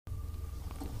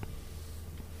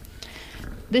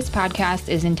This podcast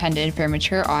is intended for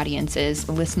mature audiences.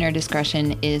 Listener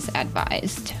discretion is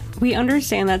advised. We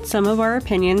understand that some of our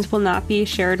opinions will not be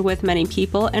shared with many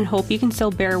people and hope you can still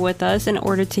bear with us in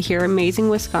order to hear amazing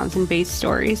Wisconsin-based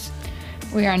stories.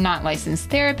 We are not licensed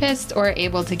therapists or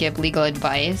able to give legal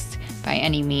advice by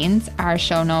any means. Our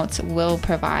show notes will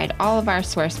provide all of our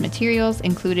source materials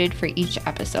included for each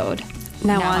episode.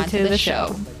 Now on to the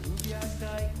show.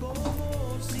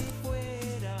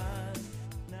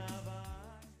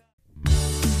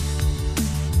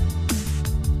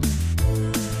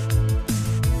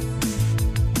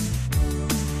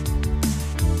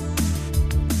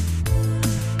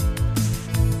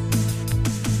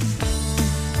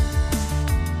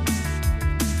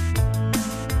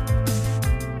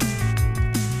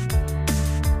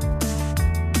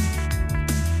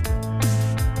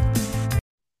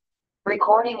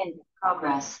 Recording in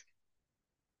progress.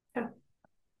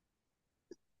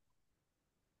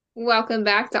 Welcome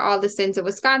back to All the Sins of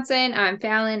Wisconsin. I'm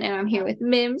Fallon and I'm here with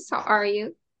Mims. How are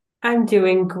you? I'm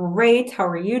doing great. How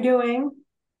are you doing?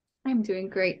 I'm doing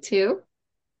great too.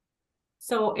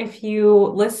 So if you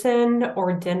listened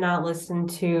or did not listen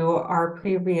to our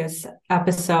previous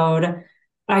episode,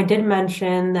 I did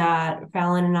mention that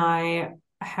Fallon and I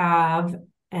have,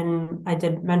 and I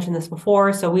did mention this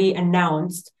before, so we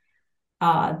announced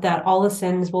that All the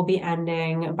Sins will be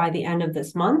ending by the end of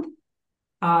this month.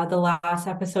 The last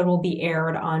episode will be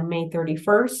aired on May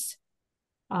 31st.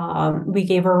 We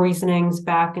gave our reasonings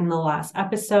back in the last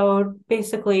episode.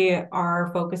 Basically,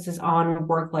 our focus is on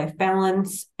work-life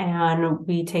balance, and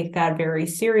we take that very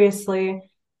seriously.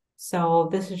 So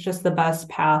this is just the best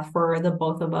path for the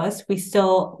both of us. We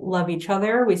still love each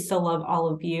other. We still love all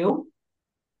of you.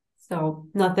 So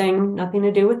nothing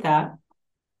to do with that.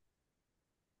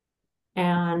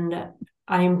 And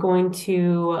I'm going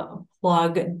to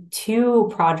plug two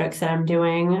projects that I'm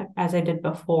doing as I did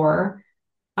before.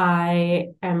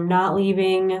 I am not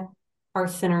leaving our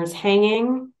sinners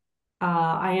hanging.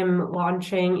 I am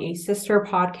launching a sister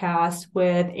podcast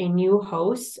with a new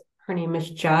host. Her name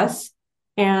is Jess,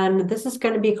 and this is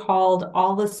going to be called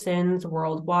All the Sins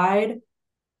Worldwide.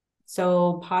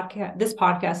 So this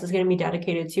podcast is going to be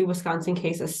dedicated to Wisconsin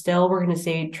cases still. We're going to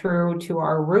stay true to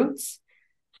our roots.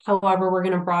 However, we're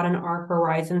going to broaden our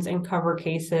horizons and cover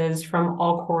cases from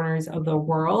all corners of the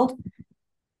world.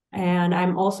 And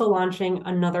I'm also launching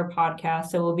another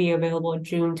podcast that will be available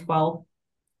June 12th.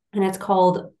 And it's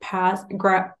called Passive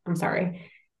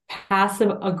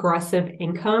Aggressive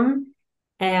Income.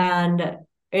 And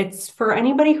it's for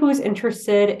anybody who's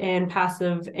interested in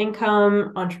passive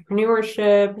income,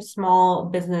 entrepreneurship, small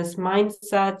business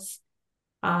mindsets.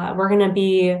 We're going to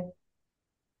be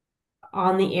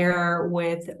on the air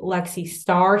with Lexi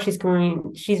Starr.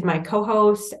 She's my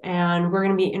co-host, and we're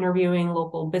going to be interviewing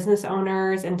local business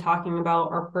owners and talking about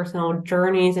our personal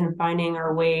journeys and finding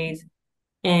our ways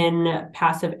in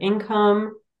passive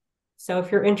income. So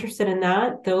if you're interested in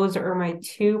that, those are my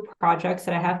two projects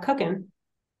that I have cooking.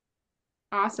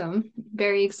 Awesome.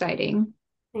 Very exciting.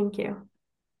 Thank you.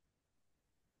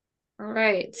 All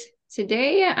right.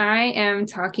 Today, I am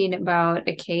talking about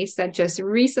a case that just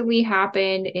recently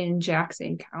happened in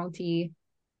Jackson County.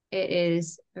 It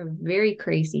is a very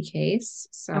crazy case.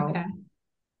 So, Okay.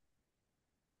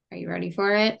 Are you ready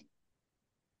for it?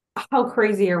 How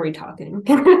crazy are we talking?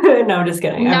 No, I'm just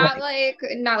kidding. Not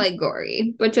like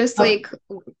gory, but just like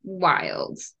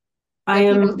wild.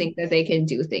 People think that they can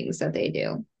do things that they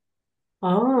do.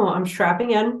 Oh, I'm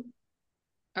strapping in.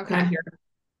 Okay. I'm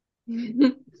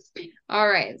here. All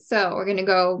right, so we're going to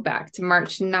go back to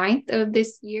March 9th of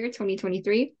this year,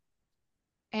 2023.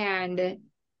 And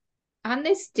on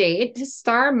this date,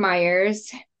 Star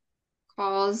Myers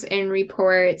calls and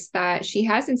reports that she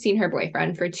hasn't seen her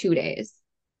boyfriend for 2 days.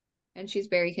 And she's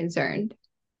very concerned.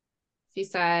 She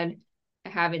said, I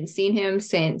haven't seen him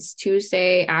since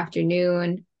Tuesday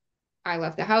afternoon. I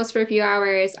left the house for a few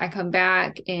hours. I come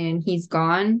back and he's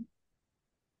gone.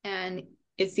 And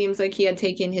it seems like he had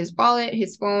taken his wallet,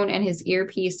 his phone, and his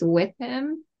earpiece with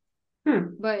him.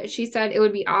 But she said it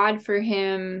would be odd for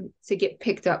him to get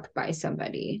picked up by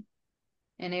somebody.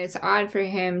 And it's odd for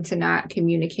him to not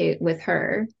communicate with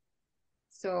her.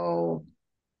 So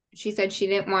she said she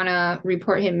didn't want to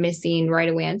report him missing right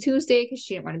away on Tuesday because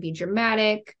she didn't want to be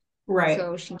dramatic. Right.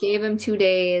 So she gave him 2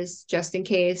 days just in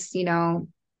case,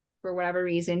 for whatever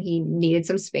reason, he needed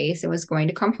some space and was going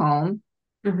to come home.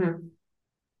 Mm-hmm.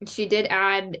 She did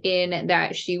add in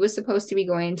that she was supposed to be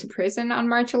going to prison on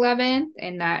March 11th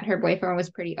and that her boyfriend was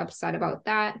pretty upset about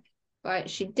that, but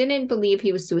she didn't believe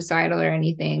he was suicidal or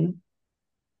anything.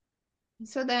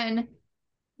 So then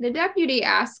the deputy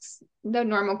asks the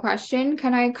normal question,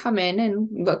 can I come in and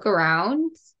look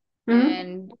around? Hmm.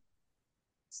 And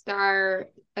Star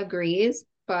agrees,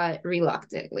 but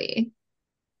reluctantly.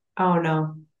 Oh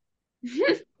no.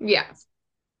 Yes.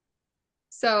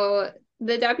 So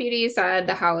the deputy said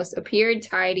the house appeared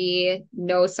tidy,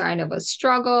 no sign of a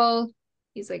struggle.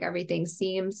 He's like, everything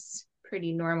seems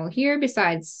pretty normal here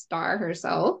besides Star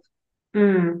herself.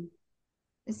 Mm.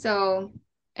 So,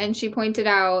 and she pointed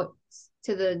out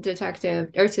to the detective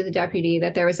or to the deputy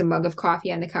that there was a mug of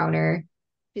coffee on the counter.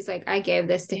 She's like, I gave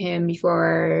this to him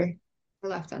before I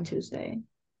left on Tuesday.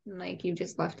 And like, you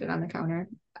just left it on the counter.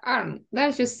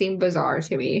 That just seemed bizarre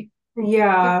to me. To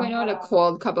Yeah. point out a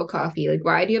cold cup of coffee. Like,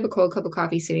 why do you have a cold cup of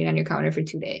coffee sitting on your counter for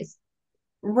 2 days?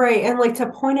 Right. And like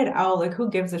to point it out, like who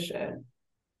gives a shit?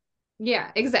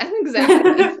 Yeah,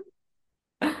 exactly.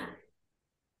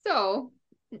 So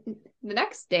the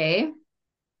next day,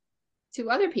 two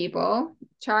other people,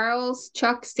 Charles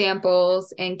Chuck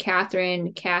Samples and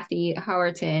Catherine Kathy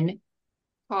Howerton,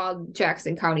 called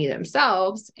Jackson County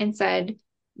themselves and said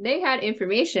they had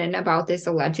information about this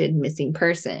alleged missing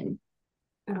person.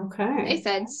 They Okay.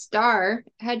 said Starr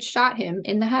had shot him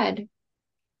in the head.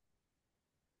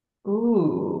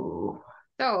 Ooh.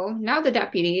 So now the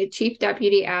deputy, Chief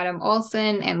Deputy Adam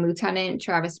Olson and Lieutenant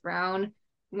Travis Brown,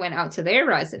 went out to their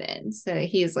residence. So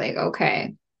he's like,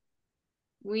 okay,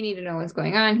 we need to know what's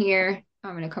going on here.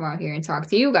 I'm going to come out here and talk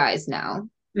to you guys now.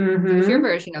 See what your Mm-hmm.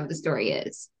 version of the story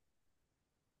is.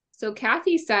 So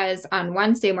Kathy says on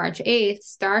Wednesday, March 8th,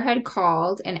 Star had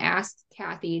called and asked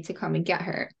Kathy to come and get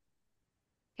her.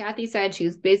 Kathy said she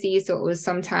was busy, so it was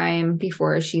sometime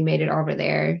before she made it over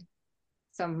there.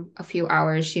 A few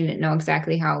hours. She didn't know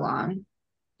exactly how long.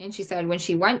 And she said when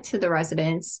she went to the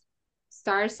residence,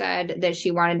 Star said that she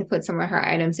wanted to put some of her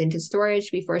items into storage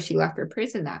before she left for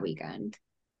prison that weekend.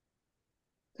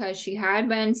 Because she had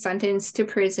been sentenced to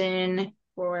prison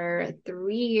for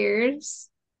 3 years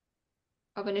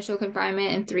of initial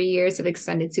confinement and 3 years of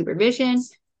extended supervision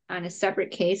on a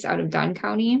separate case out of Dunn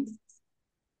County.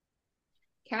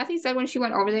 Kathy said when she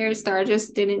went over there, Star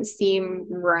just didn't seem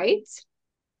right.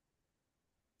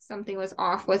 Something was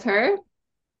off with her.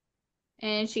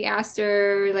 And she asked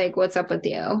her, like, what's up with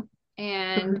you?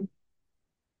 And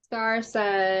Star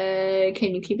said,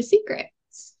 can you keep a secret?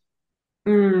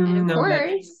 And of No,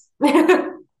 course,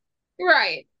 bitch.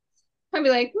 right. I'd be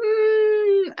like,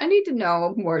 I need to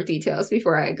know more details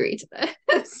before I agree to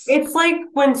this. It's like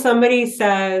when somebody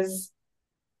says,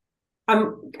 I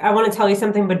want to tell you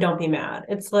something, but don't be mad.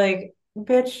 It's like,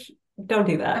 bitch, don't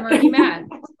do I'm that. already mad.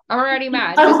 I'm already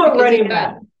mad I'm just because you already said,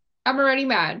 mad. I'm already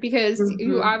mad because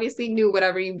you Hmm. obviously knew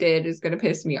whatever you did is going to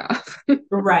piss me off.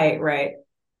 Right, right.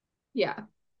 Yeah.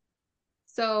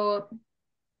 So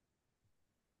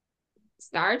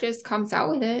Star just comes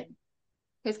out with it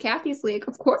because Kathy's like,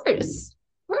 of course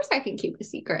I can keep a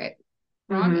secret.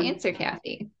 Wrong Hmm. answer,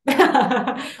 Kathy.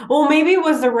 Well, maybe it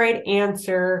was the right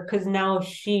answer because now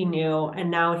she knew, and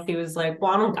now she was like,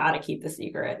 "Well, I don't gotta keep the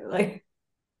secret." Like,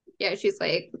 Yeah, she's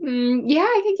like, yeah,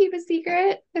 I can keep a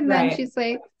secret. And then right, she's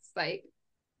like,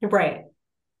 right.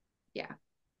 yeah.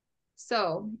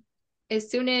 So as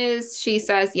soon as she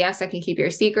says, yes, I can keep your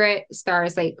secret, Star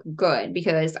is like, good,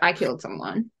 because I killed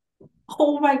someone.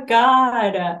 Oh my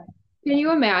God. Can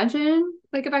you imagine?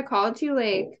 Like if I called you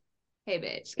like, hey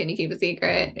bitch, can you keep a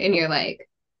secret? And you're like,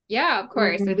 yeah, of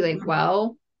course. I'd be like, Mhm.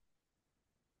 well,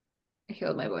 I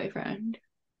killed my boyfriend.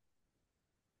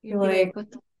 You're You'd be like, like,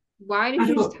 what the why did I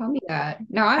you just don't. tell me that?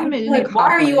 Now I'd I'm be in like, why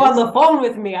are you on accomplice. the phone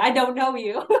with me? I don't know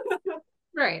you.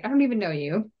 Right. I don't even know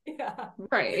you. Yeah.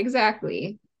 Right,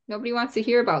 exactly. Nobody wants to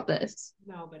hear about this.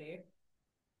 Nobody.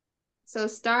 So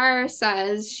Star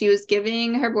says she was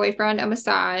giving her boyfriend a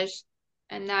massage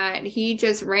and that he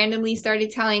just randomly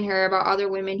started telling her about other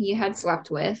women he had slept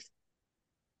with.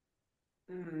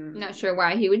 Not Mm. sure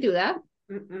why he would do that,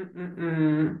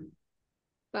 Mm-mm-mm-mm.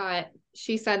 but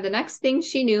she said the next thing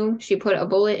she knew, she put a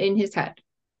bullet in his head.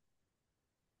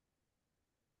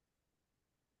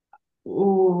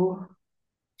 Ooh.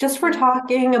 Just for Yeah.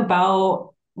 talking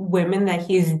about women that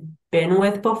he's been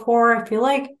with before, I feel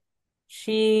like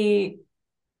she,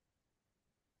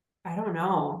 I don't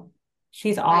know,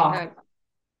 she's I, off. I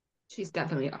she's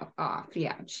definitely off.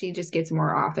 Yeah, she just gets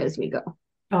more off as we go.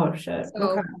 Oh shit.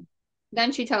 Okay. So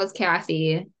then she tells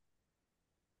Kathy,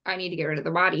 I need to get rid of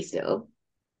the body still.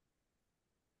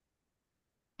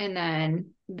 And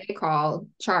then they call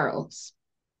Charles.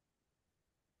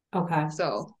 Okay.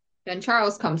 So then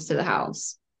Charles comes to the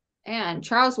house and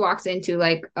Charles walks into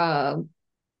like a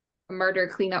murder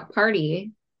cleanup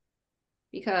party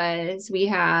because we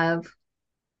have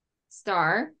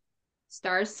Star's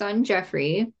son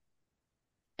Jeffrey,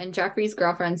 and Jeffrey's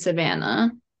girlfriend,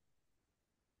 Savannah,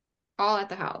 all at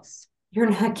the house. You're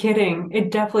not kidding.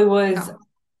 It definitely was No.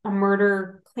 a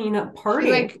murder cleanup She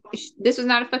party. this was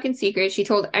not a fucking secret. She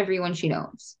told everyone she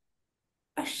knows.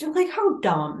 Like, how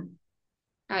dumb.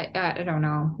 I don't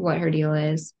know what her deal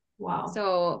is. Wow.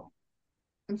 So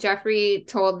Jeffrey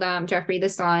the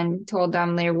son told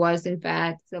them there was in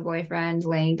fact the boyfriend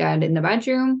laying dead in the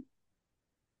bedroom.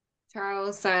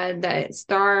 Charles said that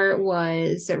Star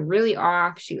was really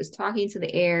off. She was talking to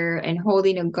the air and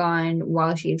holding a gun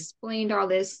while she explained all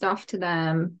this stuff to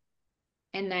them.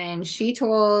 And then she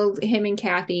told him and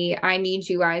Kathy, I need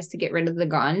you guys to get rid of the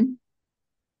gun,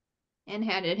 and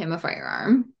handed him a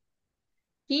firearm.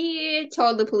 He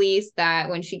told the police that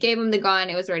when she gave him the gun,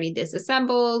 it was already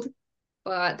disassembled.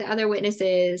 But the other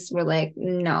witnesses were like,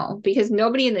 no, because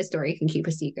nobody in this story can keep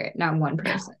a secret, not one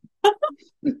person.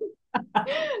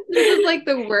 This is like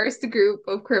the worst group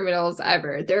of criminals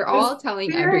ever. They're all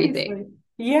telling everything. Seriously.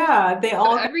 Yeah, they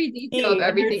all got Every detail of tea, and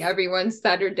everything everyone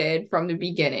said or did from the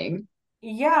beginning.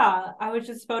 yeah, I was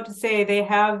just about to say they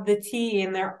have the tea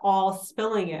and they're all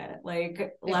spilling it, like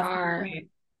They left and are. right.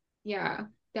 Yeah.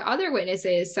 The other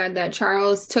witnesses said that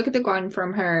Charles took the gun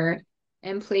from her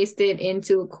and placed it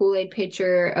into a Kool-Aid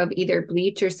pitcher of either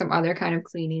bleach or some other kind of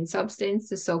cleaning substance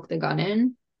to soak the gun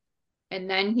in. And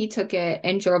then he took it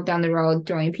and drove down the road,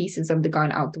 throwing pieces of the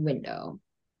gun out the window.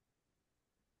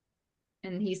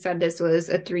 And he said this was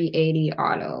a 380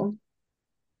 auto.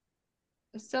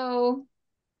 So,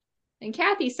 and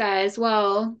Kathy says,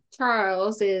 well,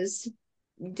 Charles is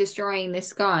destroying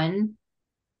this gun.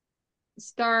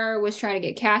 Star was trying to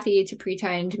get Kathy to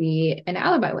pretend to be an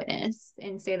alibi witness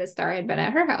and say that Star had been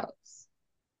at her house.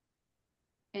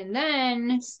 And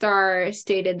then Star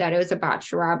stated that it was a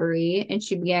botched robbery, and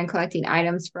she began collecting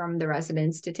items from the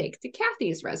residence to take to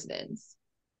Kathy's residence.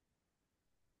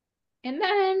 And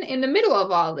then in the middle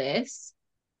of all this,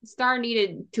 Star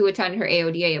needed to attend her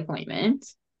AODA appointment.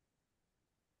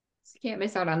 She can't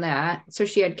miss out on that. So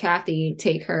she had Kathy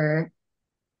take her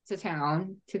to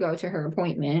town to go to her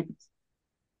appointment.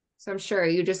 So I'm sure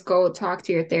you just go talk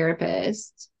to your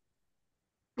therapist.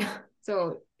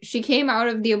 So she came out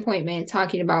of the appointment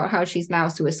talking about how she's now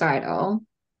suicidal.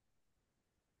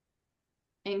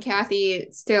 And Kathy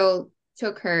still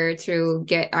took her to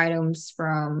get items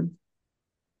from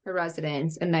her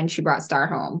residence, and then she brought Star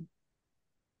home.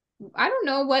 I don't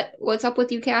know what's up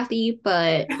with you, Kathy,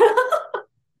 but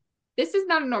this is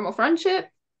not a normal friendship.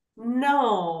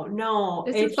 No.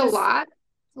 This It's is a just lot.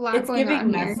 A lot it's going on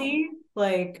giving here. messy,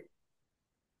 like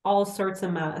all sorts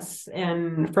of mess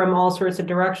and from all sorts of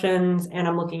directions. And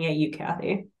I'm looking at you,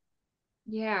 Kathy.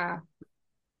 Yeah.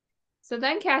 So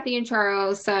then Kathy and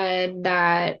Charles said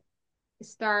that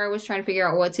Star was trying to figure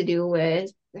out what to do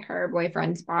with her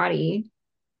boyfriend's body,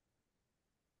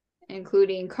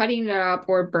 including cutting it up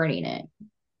or burning it.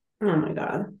 Oh my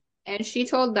God. And she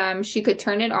told them she could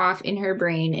turn it off in her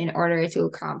brain in order to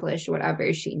accomplish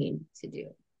whatever she needed to do.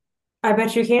 I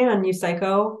bet you can, you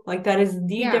psycho. Like that is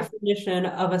the Yeah. definition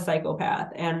of a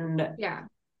psychopath. And Yeah.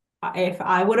 if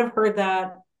I would have heard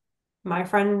that, my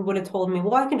friend would have told me,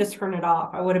 well, I can just turn it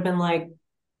off. I would have been like,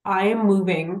 I am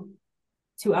moving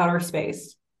to outer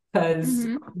space because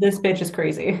this bitch is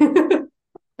crazy.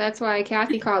 That's why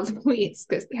Kathy called the police,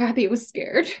 because Kathy was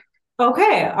scared.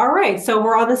 Okay, all right. So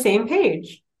we're on the same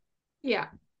page. Yeah.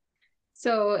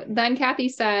 So then Kathy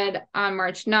said on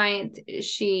March 9th,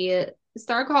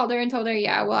 Star called her and told her,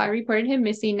 yeah, well, I reported him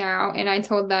missing now, and I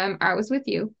told them I was with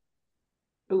you.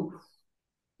 Ooh.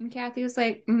 And Kathy was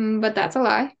like, but that's a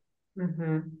lie.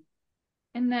 Mm-hmm.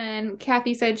 And then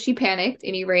Kathy said she panicked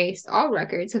and erased all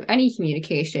records of any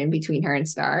communication between her and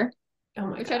Star, Oh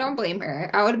my which God. I don't blame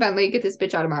her. I would have been like, get this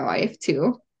bitch out of my life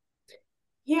too.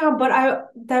 Yeah, but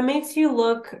that makes you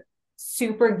look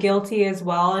super guilty as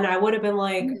well. And I would have been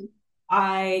like,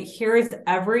 here's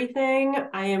everything.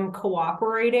 I am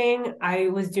cooperating. I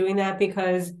was doing that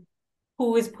because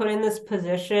who is put in this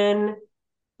position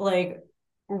like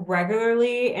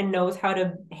regularly and knows how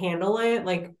to handle it,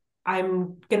 like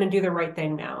I'm gonna do the right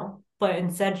thing now. But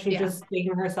instead she's just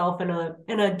digging herself in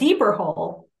a deeper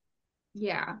hole.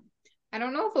 Yeah. I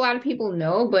don't know if a lot of people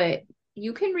know, but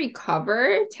you can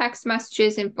recover text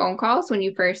messages and phone calls when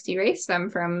you first erase them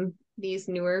from these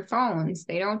newer phones.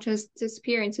 They don't just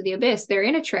disappear into the abyss. They're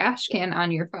in a trash can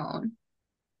on your phone.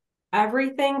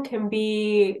 Everything can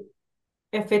be,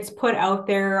 if it's put out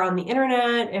there on the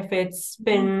internet, if it's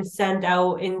been sent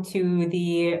out into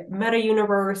the meta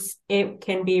universe, it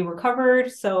can be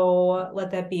recovered. So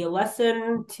let that be a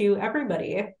lesson to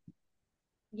everybody.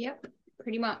 Yep,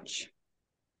 pretty much.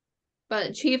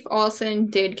 But Chief Olson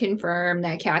did confirm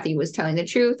that Kathy was telling the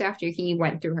truth after he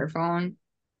went through her phone.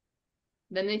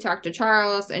 Then they talked to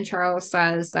Charles, and Charles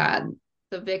says that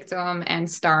the victim and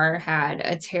Star had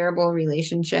a terrible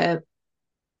relationship.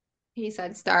 He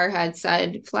said Star had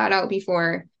said flat out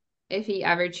before if he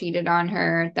ever cheated on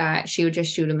her that she would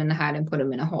just shoot him in the head and put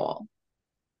him in a hole.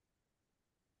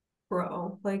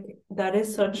 Bro, like that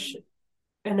is such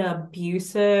an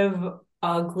abusive,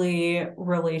 ugly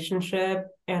relationship,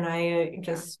 and I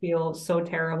just feel so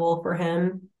terrible for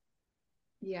him.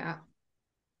 Yeah.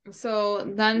 So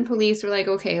then police were like,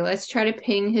 okay, let's try to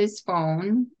ping his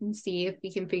phone and see if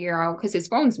we can figure out, because his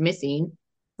phone's missing.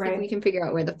 See if we Right. can figure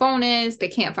out where the phone is. They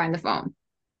can't find the phone.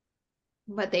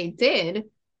 But they did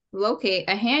locate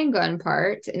a handgun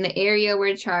part in the area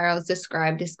where Charles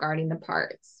described discarding the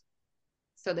parts.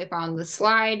 So they found the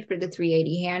slide for the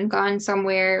 380 handgun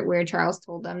somewhere where Charles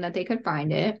told them that they could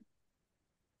find it.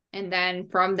 And then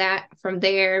from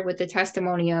there, with the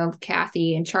testimony of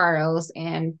Kathy and Charles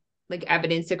and like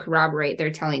evidence to corroborate they're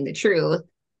telling the truth,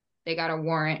 they got a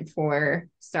warrant for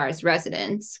Star's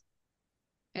residence.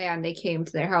 And they came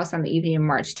to their house on the evening of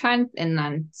March 10th and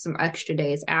then some extra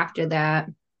days after that.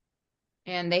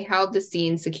 And they held the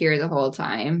scene secure the whole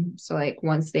time. So like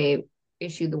once they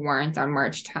issued the warrant on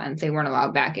March 10th, they weren't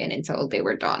allowed back in until they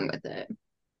were done with it.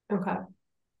 Okay.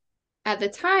 At the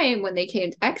time when they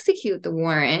came to execute the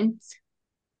warrant,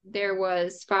 there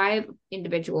was 5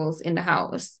 individuals in the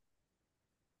house.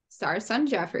 Star's son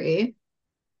Jeffrey,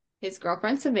 his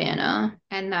girlfriend Savannah,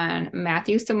 and then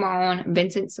Matthew Simone,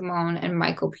 Vincent Simone, and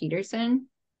Michael Peterson.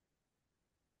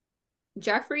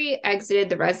 Jeffrey exited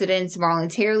the residence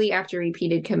voluntarily after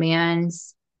repeated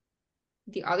commands.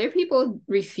 The other people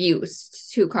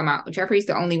refused to come out. Jeffrey's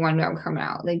the only one that would come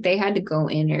out. Like they had to go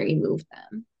in or remove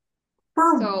them.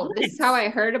 For So what? this is how I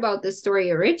heard about the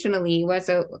story originally.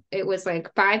 It was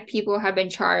like 5 people have been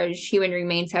charged, human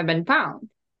remains have been found.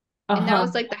 And that Uh-huh.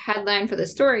 was like the headline for the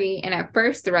story. And at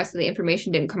first, the rest of the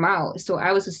information didn't come out. So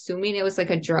I was assuming it was like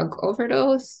a drug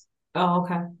overdose. Oh,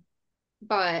 okay.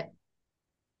 But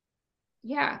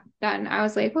yeah, then I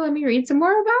was like, well, let me read some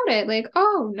more about it. Like,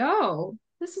 oh no,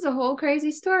 this is a whole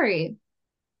crazy story.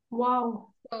 Wow.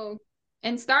 So,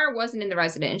 and Star wasn't in the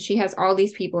residence. She has all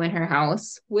these people in her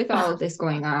house with all of this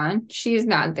going on. She's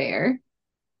not there.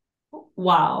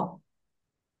 Wow.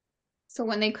 So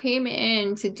when they came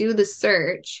in to do the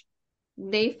search,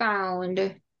 they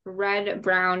found red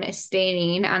brown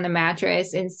staining on the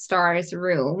mattress in Star's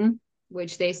room,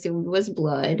 which they assumed was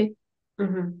blood.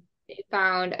 Mm-hmm. They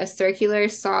found a circular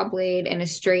saw blade and a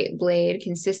straight blade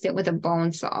consistent with a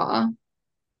bone saw.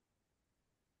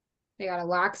 They got a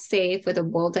locked safe with a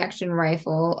bolt action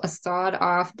rifle, a sawed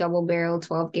off double barrel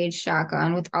 12 gauge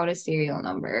shotgun without a serial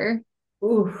number,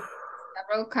 Oof.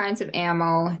 several kinds of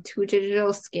ammo, 2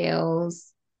 digital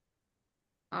scales,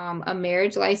 a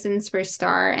marriage license for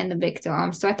Star and the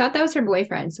victim. So I thought that was her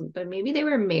boyfriend, but maybe they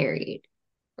were married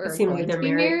It or seems like going to they're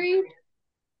be married. married.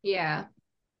 Yeah.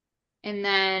 And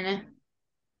then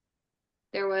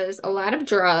there was a lot of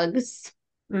drugs.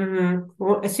 Mm-hmm.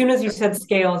 Well, as soon as you said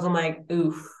scales, I'm like,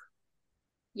 oof.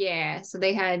 Yeah. So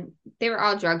they were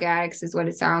all drug addicts, is what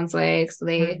it sounds like. So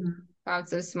they Mm-hmm. found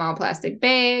some small plastic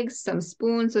bags, some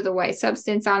spoons with a white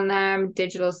substance on them,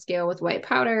 digital scale with white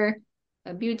powder,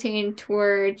 a butane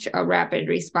torch, a rapid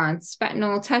response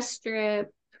fentanyl test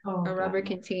strip, Oh a God. rubber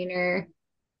container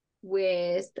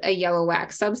with a yellow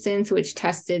wax substance, which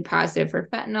tested positive for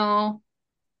fentanyl,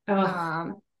 Oh.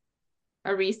 um,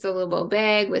 a resealable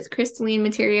bag with crystalline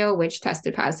material, which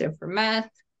tested positive for meth,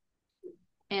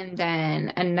 and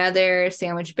then another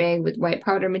sandwich bag with white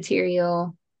powder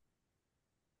material,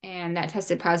 and that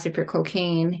tested positive for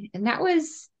cocaine. And that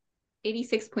was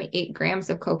 86.8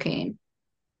 grams of cocaine,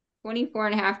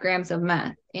 24.5 grams of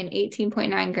meth, and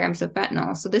 18.9 grams of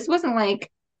fentanyl. So this wasn't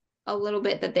like a little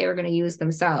bit that they were going to use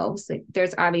themselves. Like,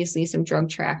 there's obviously some drug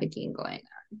trafficking going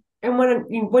on. And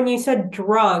when you said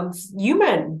drugs, you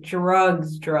meant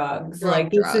drugs. Like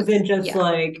this Drugs. isn't just Yeah.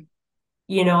 like,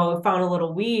 found a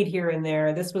little weed here and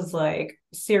there. This was like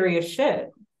serious shit.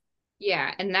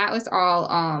 Yeah. And that was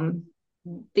all,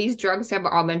 these drugs have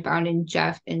all been found in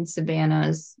Jeff and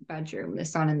Savannah's bedroom, the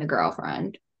son and the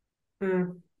girlfriend.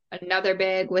 Mm. Another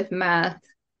bag with meth,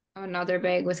 another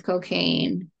bag with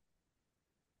cocaine,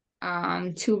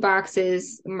 2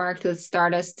 boxes marked with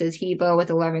Stardust Sativa with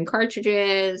 11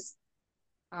 cartridges,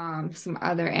 some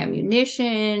other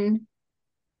ammunition,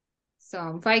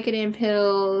 some Vicodin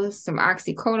pills, some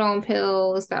oxycodone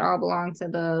pills that all belong to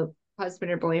the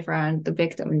husband or boyfriend, the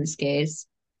victim in this case,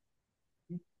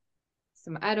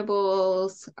 some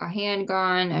edibles, a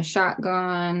handgun, a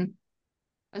shotgun,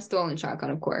 a stolen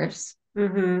shotgun, of course,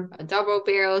 Mm-hmm. a double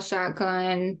barrel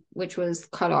shotgun, which was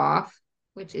cut off,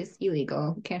 which is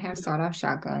illegal. You can't have sawed-off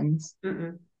shotguns.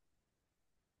 Mm-mm.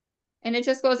 And it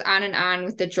just goes on and on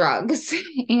with the drugs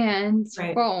and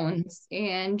Right. phones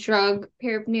and drug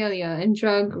paraphernalia and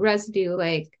drug residue.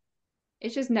 Like,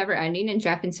 it's just never ending. In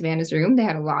Jeff and Savannah's room, they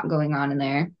had a lot going on in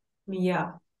there.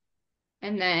 Yeah.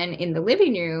 And then in the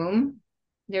living room,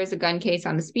 there's a gun case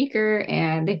on the speaker,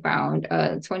 and they found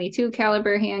a 22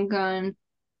 caliber handgun,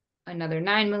 another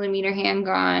 9mm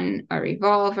handgun, a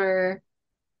revolver,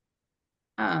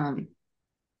 of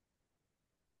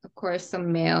course,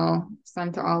 some mail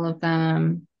sent to all of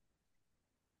them,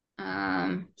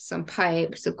 some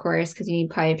pipes, of course, because you need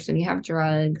pipes when you have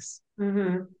drugs.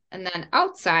 Mm-hmm. And then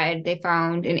outside, they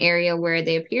found an area where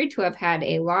they appeared to have had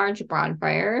a large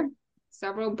bonfire,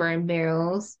 several burn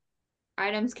barrels,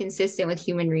 items consistent with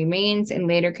human remains, and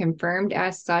later confirmed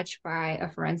as such by a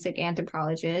forensic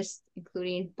anthropologist,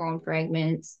 including bone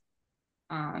fragments,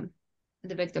 the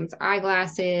victim's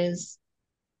eyeglasses,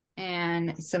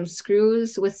 and some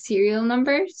screws with serial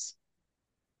numbers,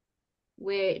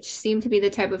 which seem to be the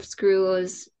type of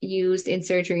screws used in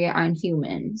surgery on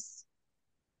humans.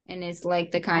 And it's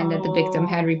like the kind that the victim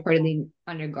had reportedly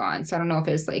undergone. So I don't know if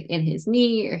it's like in his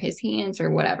knee or his hands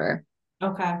or whatever.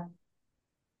 Okay.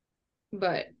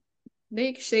 But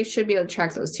they should be able to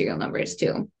track those serial numbers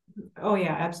too. Oh,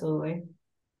 yeah, absolutely.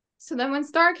 So then when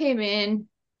Star came in,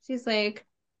 she's like,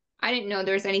 I didn't know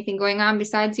there was anything going on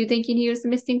besides you thinking he was the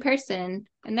missing person.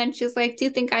 And then she's like, do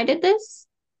you think I did this?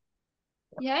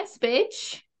 Yes,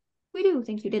 bitch. We do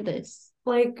think you did this.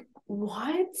 Like,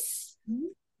 what?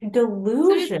 Mm-hmm.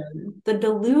 Delusion. The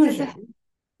delusion.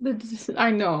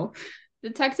 I know.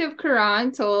 Detective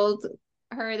Karan told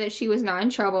her that she was not in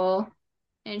trouble.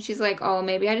 And she's like, oh,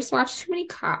 maybe I just watched too many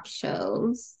cop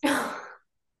shows.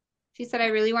 She said, I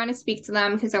really want to speak to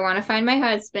them because I want to find my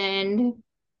husband.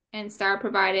 And Star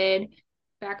provided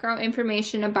background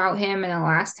information about him and the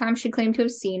last time she claimed to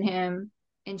have seen him.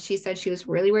 And she said she was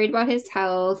really worried about his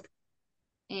health.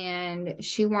 And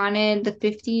she wanted the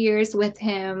 50 years with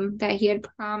him that he had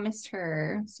promised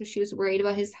her. So she was worried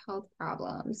about his health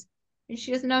problems. And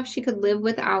she doesn't know if she could live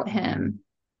without him.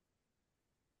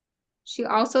 She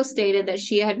also stated that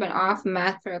she had been off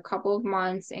meth for a couple of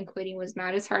months and quitting was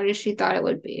not as hard as she thought it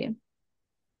would be.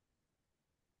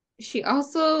 She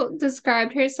also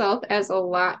described herself as a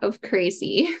lot of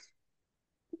crazy.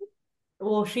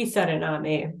 Well, she said it, not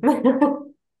me.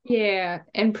 Yeah,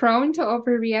 and prone to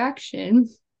overreaction.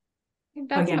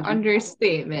 That's Again. an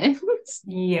understatement.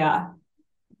 Yeah.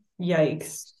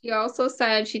 Yikes. She also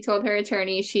said she told her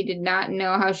attorney she did not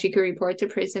know how she could report to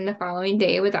prison the following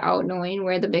day without knowing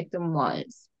where the victim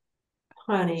was.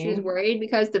 Honey. She was worried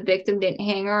because the victim didn't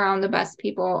hang around the best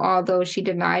people, although she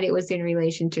denied it was in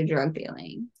relation to drug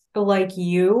dealing. Like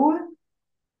you?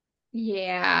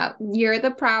 Yeah, you're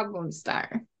the problem,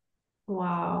 Star.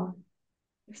 Wow.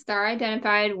 Star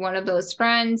identified one of those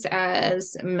friends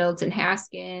as Milton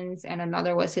Haskins, and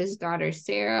another was his daughter,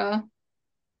 Sarah.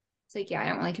 It's like, yeah, I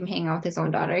don't like him hanging out with his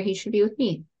own daughter. He should be with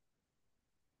me.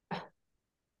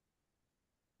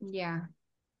 Yeah.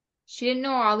 She didn't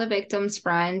know all the victim's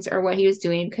friends or what he was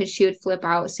doing because she would flip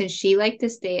out since she liked to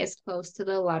stay as close to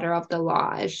the letter of the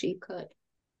law as she could.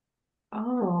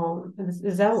 Oh,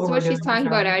 is that what So we're what doing? she's talking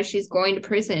about as she's going to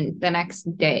prison the next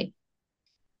day.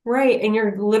 Right, and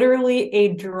you're literally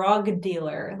a drug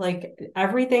dealer. Like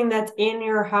everything that's in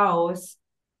your house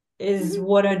is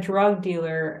what a drug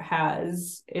dealer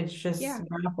has. It's just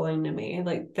baffling to me,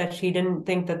 like that she didn't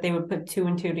think that they would put two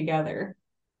and two together.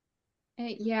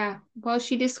 Yeah. Well,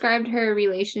 she described her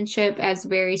relationship as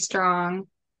very strong.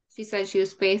 She said she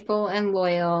was faithful and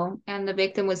loyal, and the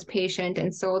victim was patient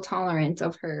and so tolerant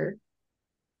of her.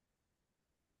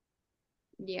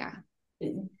 Yeah.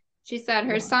 She said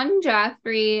her son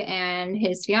Jeffrey and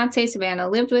his fiancee Savannah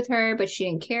lived with her, but she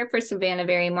didn't care for Savannah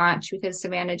very much because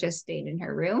Savannah just stayed in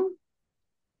her room.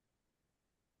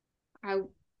 I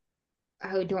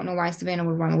don't know why Savannah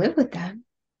would want to live with them.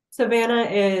 Savannah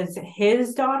is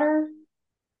his daughter?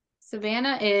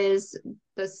 Savannah is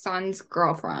the son's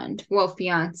girlfriend. Well,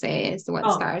 fiance is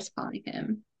what Star's calling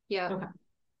him. Yeah. Okay.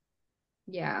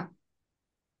 Yeah.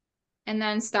 And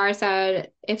then Star said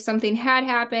if something had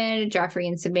happened, Jeffrey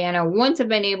and Savannah wouldn't have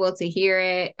been able to hear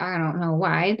it. I don't know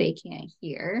why they can't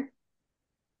hear.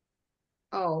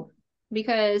 Oh,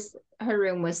 because her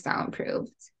room was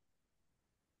soundproofed.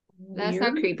 That's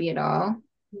not creepy at all.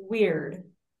 Weird.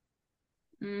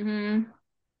 Mm-hmm.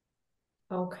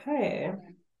 Okay.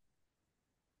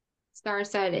 Star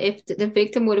said if the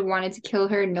victim would have wanted to kill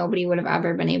her, nobody would have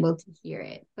ever been able to hear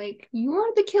it. Like,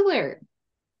 you're the killer.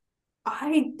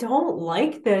 I don't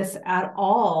like this at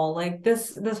all. Like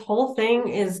this whole thing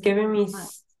is giving me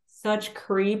such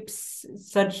creeps,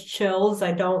 such chills.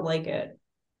 I don't like it.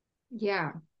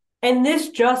 Yeah. And this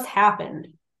just happened.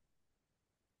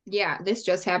 Yeah. This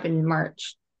just happened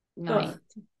March 9th.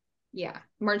 Yeah.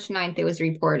 March 9th, it was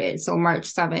reported. So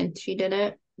March 7th, she did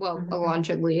it. Well,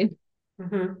 allegedly.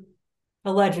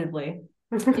 Allegedly.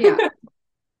 Yeah.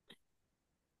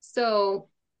 So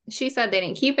she said they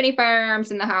didn't keep any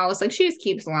firearms in the house. Like she just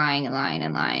keeps lying and lying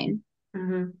and lying.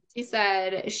 She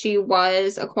said she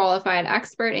was a qualified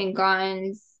expert in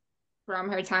guns from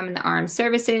her time in the armed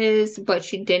services, but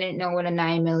she didn't know what a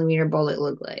 9mm bullet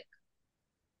looked like.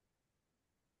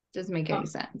 Doesn't make any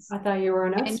sense. I thought you were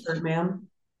an expert, ma'am.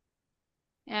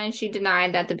 And she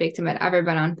denied that the victim had ever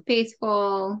been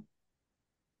unfaithful,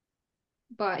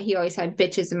 but he always had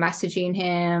bitches messaging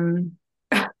him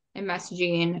and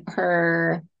messaging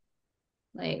her.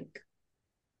 Like,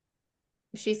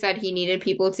 she said he needed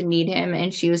people to need him,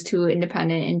 and she was too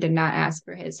independent and did not ask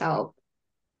for his help.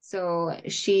 So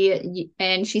she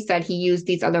said he used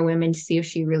these other women to see if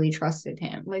she really trusted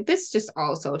him. Like, this is just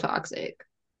all so toxic.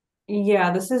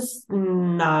 Yeah, this is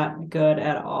not good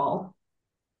at all.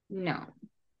 No.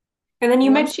 And then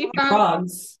you mentioned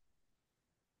drugs.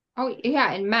 Oh,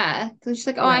 yeah, and meth. So she's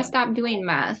like, oh, I stopped doing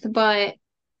meth. But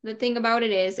the thing about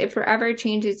it is, it forever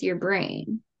changes your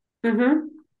brain.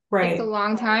 Right. It's a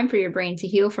long time for your brain to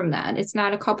heal from that. It's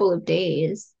not a couple of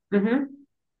days.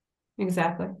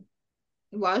 Exactly.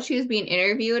 While she was being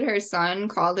interviewed, her son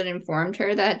called and informed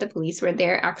her that the police were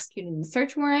there executing the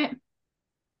search warrant.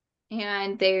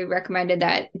 And they recommended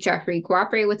that Jeffrey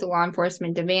cooperate with the law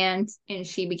enforcement demands. And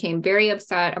she became very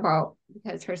upset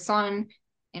because her son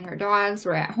and her dogs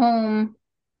were at home.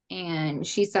 And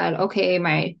she said, okay,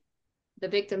 the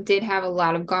victim did have a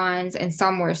lot of guns and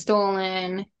some were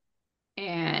stolen.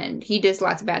 And he does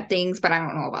lots of bad things, but I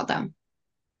don't know about them.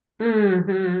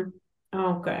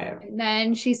 Okay. And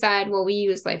then she said, well, we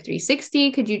use Life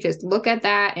 360. Could you just look at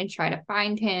that and try to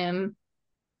find him?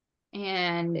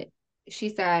 And she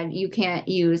said, you can't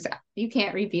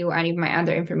review any of my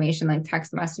other information like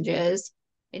text messages,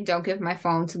 and don't give my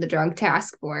phone to the drug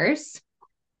task force.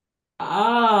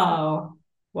 Oh,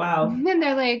 wow. And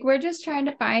they're like, we're just trying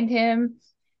to find him.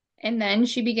 And then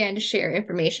she began to share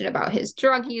information about his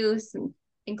drug use,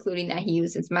 including that he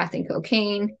uses meth and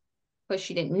cocaine, but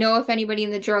she didn't know if anybody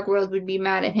in the drug world would be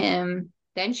mad at him.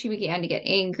 Then she began to get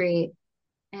angry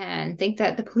and think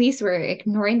that the police were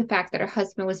ignoring the fact that her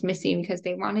husband was missing because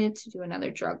they wanted to do another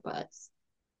drug bust.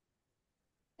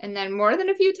 And then more than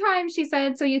a few times she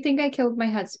said, so you think I killed my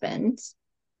husband?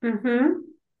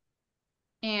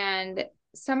 And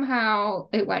somehow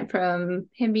it went from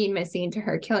him being missing to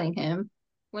her killing him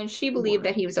when she believed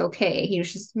that he was okay. He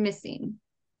was just missing.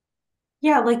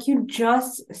 Yeah, like you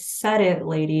just said it,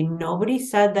 lady. Nobody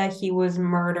said that he was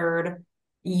murdered.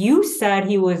 You said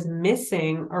he was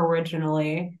missing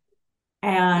originally.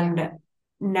 And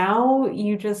now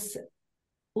you just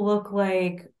look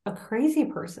like a crazy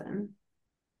person.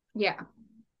 Yeah.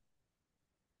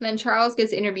 Then Charles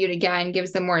gets interviewed again,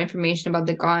 gives them more information about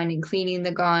the gun and cleaning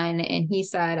the gun. And he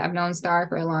said, I've known Star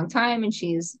for a long time and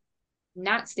she's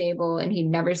not stable, and he'd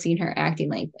never seen her acting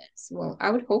like this. Well, I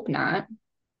would hope not.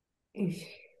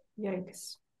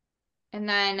 Yikes. And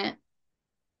then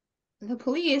the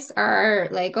police are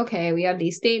like, okay, we have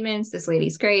these statements. This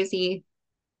lady's crazy,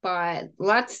 but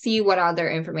let's see what other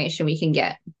information we can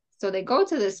get. So they go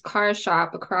to this car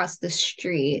shop across the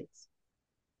street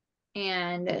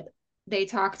and they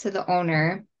talk to the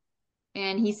owner.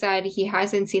 And he said he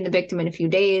hasn't seen the victim in a few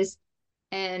days.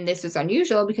 And this was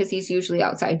unusual because he's usually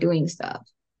outside doing stuff.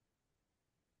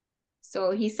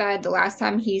 So he said the last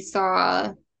time he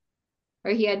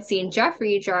had seen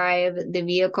Jeffrey drive the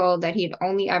vehicle that he had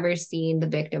only ever seen the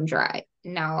victim drive.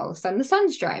 Now all of a sudden the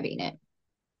son's driving it.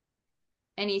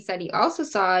 And he said he also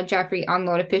saw Jeffrey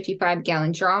unload a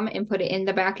 55-gallon drum and put it in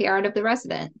the backyard of the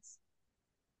residence.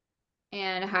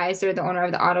 And Heiser, the owner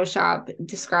of the auto shop,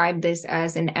 described this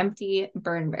as an empty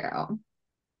burn barrel.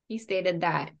 He stated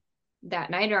that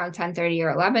night around 10:30 or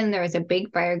 11, there was a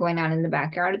big fire going on in the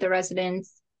backyard of the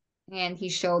residence. And he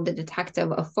showed the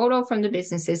detective a photo from the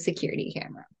business's security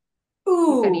camera.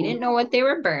 Ooh. He said he didn't know what they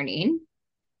were burning,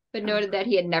 but noted that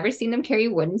he had never seen them carry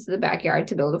wood into the backyard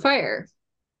to build a fire.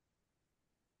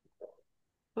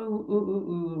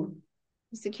 The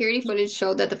security footage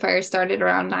showed that the fire started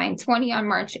around 9:20 on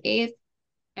March 8th,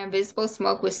 and visible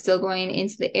smoke was still going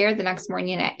into the air the next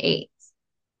morning at 8.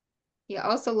 He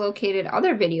also located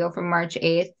other video from March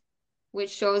 8th, which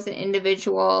shows an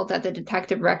individual that the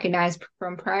detective recognized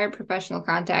from prior professional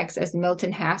contacts as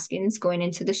Milton Haskins going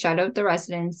into the shed of the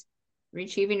residence,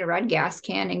 retrieving a red gas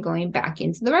can, and going back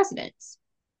into the residence.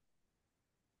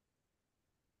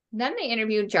 Then they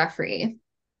interviewed Jeffrey,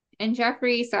 and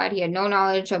Jeffrey said he had no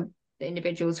knowledge of the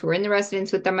individuals who were in the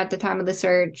residence with them at the time of the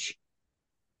search.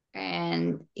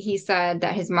 And he said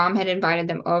that his mom had invited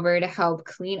them over to help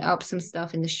clean up some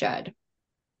stuff in the shed.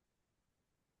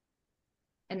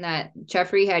 And that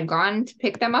Jeffrey had gone to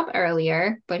pick them up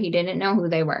earlier, but he didn't know who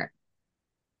they were.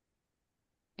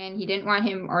 And he didn't want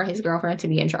him or his girlfriend to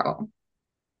be in trouble.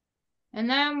 And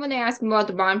then when they asked him about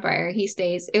the bonfire, he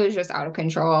states it was just out of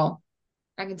control.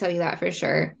 I can tell you that for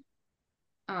sure.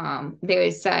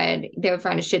 They said they would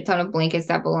find a shit ton of blankets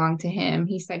that belonged to him.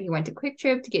 He said he went to Quick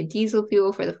Trip to get diesel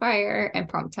fuel for the fire and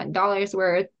pumped $10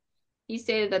 worth. He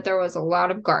stated that there was a lot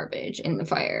of garbage in the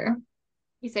fire.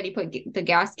 He said he put the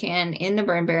gas can in the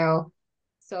burn barrel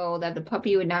so that the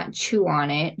puppy would not chew on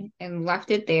it and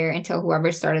left it there until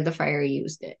whoever started the fire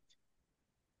used it.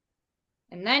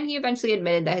 And then he eventually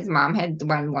admitted that his mom had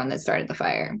been the one that started the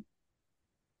fire.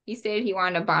 He stated he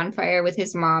wanted a bonfire with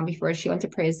his mom before she went to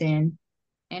prison,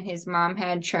 and his mom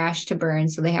had trash to burn,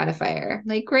 so they had a fire.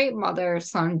 Like, great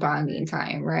mother-son bonding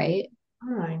time, right? Oh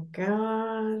my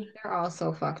God. They're all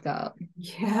so fucked up.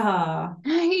 Yeah.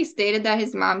 He stated that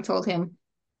his mom told him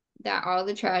that all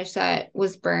the trash that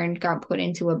was burned got put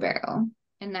into a barrel.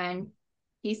 And then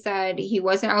he said he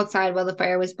wasn't outside while the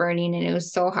fire was burning, and it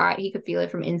was so hot he could feel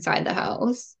it from inside the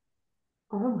house.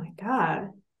 Oh my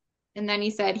God. And then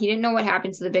he said he didn't know what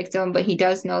happened to the victim, but he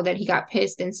does know that he got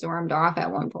pissed and stormed off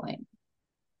at one point.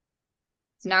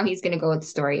 So now he's going to go with the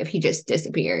story of he just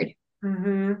disappeared.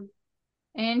 Mm-hmm.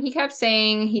 And he kept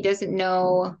saying he doesn't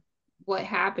know what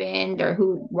happened or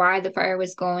why the fire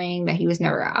was going, that he was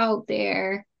never out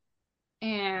there.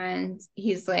 And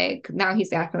he's like, now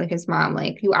he's acting like his mom,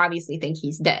 like, you obviously think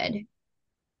he's dead.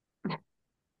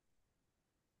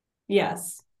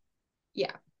 Yes.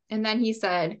 Yeah. And then he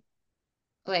said,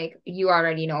 like, you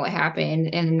already know what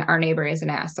happened, and our neighbor is an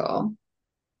asshole.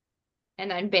 And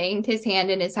then banged his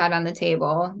hand and his head on the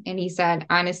table. And he said,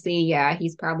 honestly, yeah,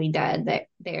 he's probably dead.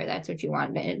 That's what you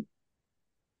wanted.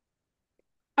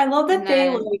 I love that And they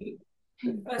then, like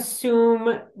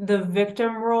assume the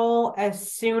victim role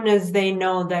as soon as they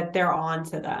know that they're on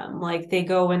to them. Like they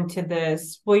go into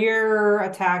this, well, you're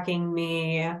attacking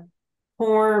me,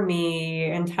 poor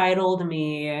me, entitled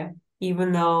me,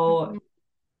 even though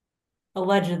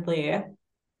allegedly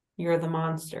you're the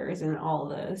monsters in all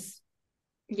this.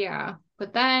 yeah.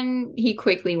 But then he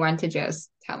quickly went to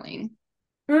just telling.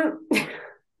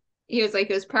 He was like,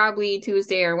 it was probably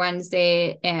Tuesday or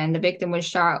Wednesday, and the victim was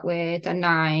shot with a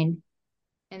 9.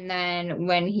 And then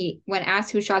when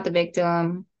asked who shot the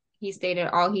victim, he stated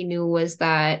all he knew was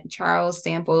that Charles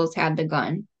Samples had the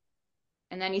gun.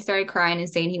 And then he started crying and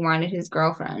saying he wanted his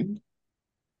girlfriend.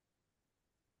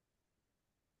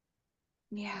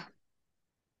 Yeah.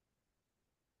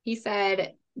 He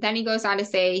said, then he goes on to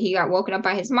say he got woken up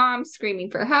by his mom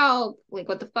screaming for help. Like,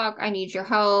 what the fuck? I need your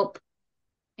help.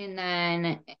 And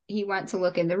then he went to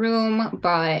look in the room,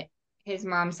 but his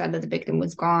mom said that the victim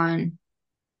was gone.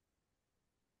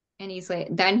 And he's like,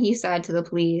 then he said to the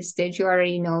police, did you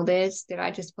already know this? Did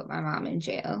I just put my mom in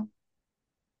jail?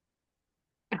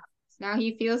 So now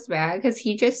he feels bad because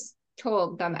he just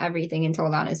told them everything and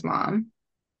told on his mom.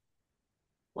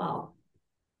 Well,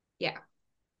 yeah.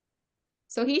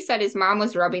 So he said his mom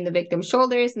was rubbing the victim's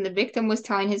shoulders, and the victim was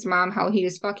telling his mom how he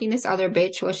was fucking this other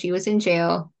bitch while she was in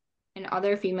jail, and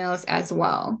other females as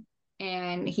well.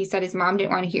 And he said his mom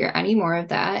didn't want to hear any more of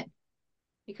that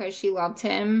because she loved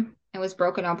him and was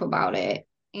broken up about it.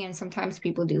 And sometimes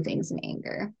people do things in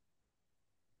anger.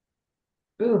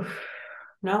 oof,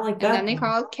 not like that. And then they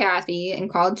called Kathy and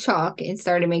called Chuck and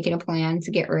started making a plan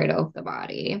to get rid of the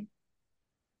body.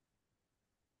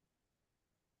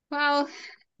 Well,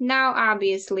 now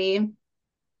obviously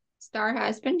Star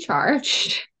has been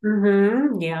charged.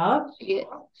 Mm-hmm. Yeah.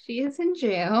 She is in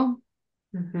jail.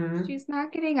 Mm-hmm. She's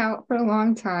not getting out for a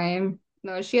long time.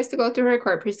 No, she has to go through her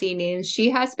court proceedings. She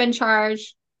has been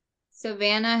charged.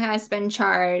 Savannah has been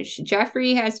charged.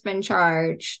 Jeffrey has been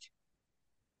charged.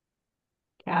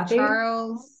 Kathy?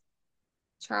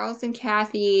 Charles and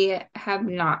Kathy have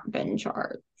not been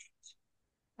charged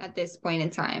at this point in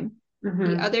time.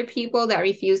 Mm-hmm. The other people that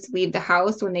refused to leave the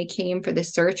house when they came for the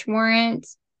search warrant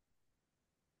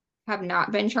have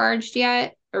not been charged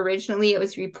yet. Originally, it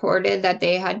was reported that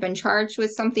they had been charged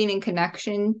with something in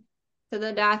connection to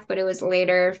the death, but it was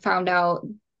later found out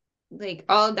like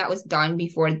all of that was done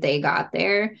before they got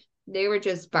there. They were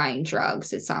just buying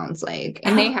drugs, it sounds like.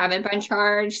 And they haven't been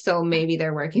charged, so maybe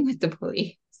they're working with the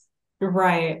police.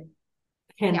 Right.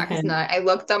 Hint, yeah, because I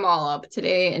looked them all up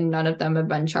today and none of them have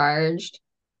been charged.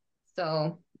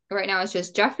 So right now it's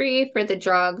just Jeffrey for the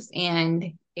drugs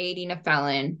and aiding a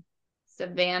felon.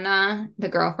 Savannah, the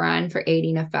girlfriend, for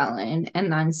aiding a felon,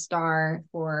 and then Star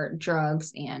for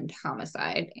drugs and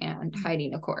homicide and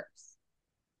hiding a corpse.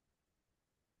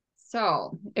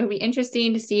 So it'll be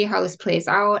interesting to see how this plays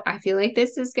out. I feel like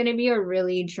this is going to be a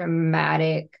really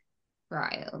dramatic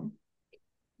trial.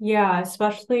 Yeah,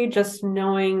 especially just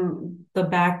knowing the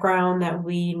background that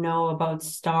we know about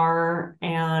Star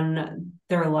and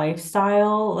their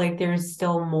lifestyle. Like, there's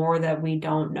still more that we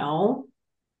don't know.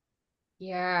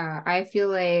 Yeah, I feel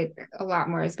like a lot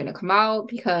more is going to come out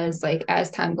because, like, as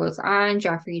time goes on,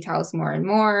 Jeffrey tells more and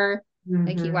more.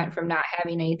 Like, he went from not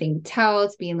having anything to tell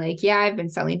to being like, yeah, I've been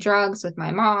selling drugs with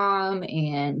my mom.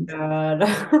 And God.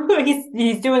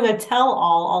 He's doing a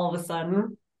tell-all all of a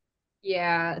sudden.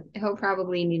 yeah, he'll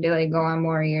probably need to, like, go on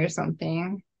Maury or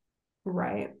something.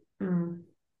 Right. Mm.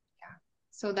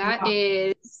 So that Yeah.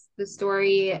 is the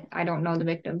story. I don't know the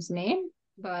victim's name,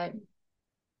 but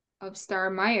of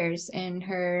Star Myers and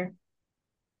her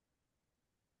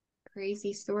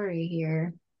crazy story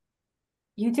here.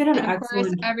 You did an And of course,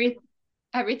 excellent.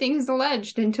 everything is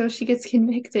alleged until she gets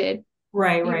convicted,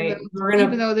 Right, even right. though We're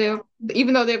even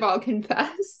gonna though they've all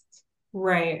confessed.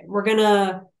 Right. We're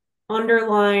gonna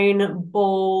underline,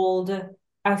 bold,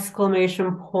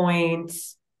 exclamation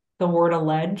points, the word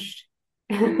alleged.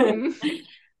 Mhm.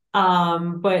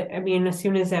 But I mean, as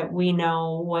soon as that we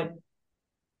know what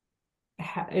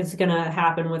is gonna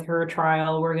happen with her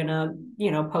trial, we're gonna,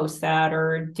 post that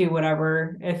or do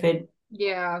whatever. If it,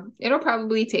 Yeah, it'll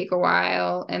probably take a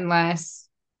while unless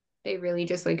they really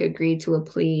just like agree to a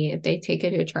plea. If they take it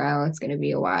to trial, it's going to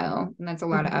be a while, and that's a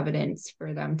lot of evidence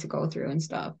for them to go through and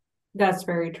stuff. That's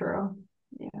very true.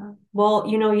 Yeah. Well,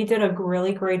 you did a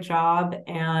really great job,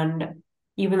 and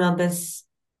even though this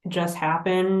just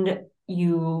happened,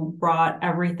 you brought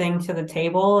everything to the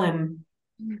table, and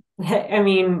I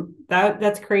mean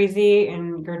that's crazy,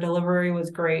 and your delivery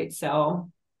was great. So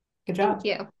good Thank job.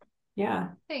 you. Yeah.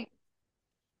 Thanks.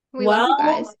 We love you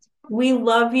guys. Well, we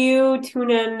love you. Tune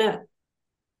in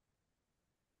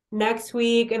next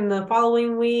week and the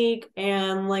following week.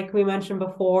 And like we mentioned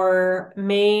before,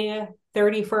 May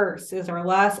 31st is our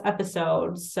last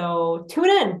episode. So tune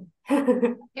in.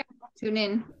 Yeah, tune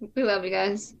in. We love you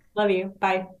guys. Love you.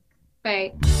 Bye.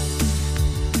 Bye.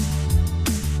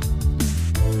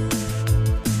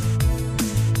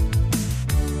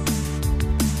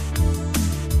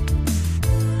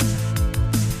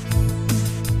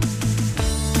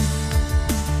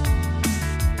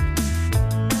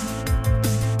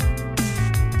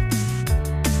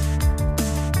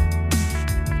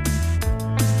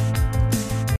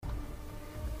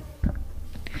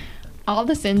 All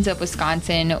the Sins of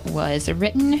Wisconsin was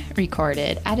written,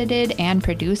 recorded, edited, and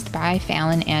produced by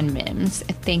Fallon and Mims.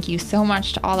 Thank you so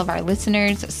much to all of our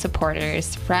listeners,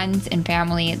 supporters, friends, and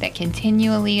family that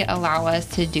continually allow us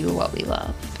to do what we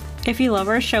love. If you love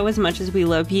our show as much as we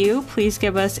love you, please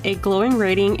give us a glowing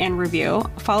rating and review.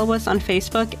 Follow us on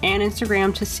Facebook and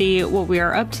Instagram to see what we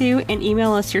are up to, and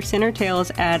email us your sin or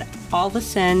tales at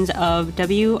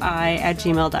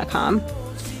allthesinsofwi@gmail.com.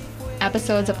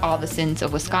 Episodes of All the Sins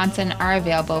of Wisconsin are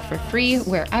available for free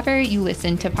wherever you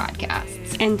listen to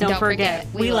podcasts. And don't forget,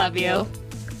 we love you.